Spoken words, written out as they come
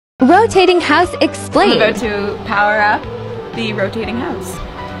Rotating House Explained. We're about to power up the rotating house.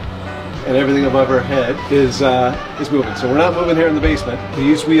 And everything above our head is moving. So we're not moving here in the basement.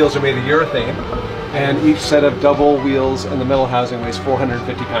 These wheels are made of urethane, and each set of double wheels and the metal housing weighs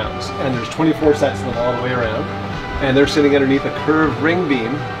 450 pounds. And there's 24 sets of them all the way around. And they're sitting underneath a curved ring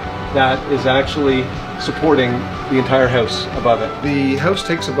beam that is actually supporting the entire house above it. The house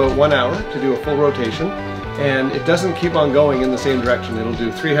takes about 1 hour to do a full rotation, and it doesn't keep on going in the same direction. It'll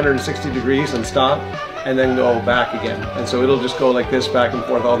do 360 degrees and stop, and then go back again. And so it'll just go like this back and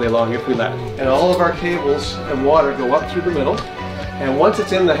forth all day long if we let it. And all of our cables and water go up through the middle, and once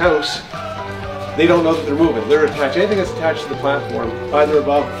it's in the house, they don't know that they're moving. They're attached, anything that's attached to the platform, either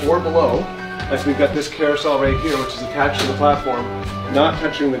above or below, as we've got this carousel right here, which is attached to the platform, not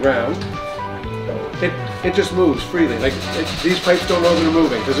touching the ground, it just moves freely. Like these pipes don't know they're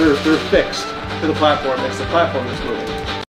moving because they're fixed to the platform. It's the platform that's moving.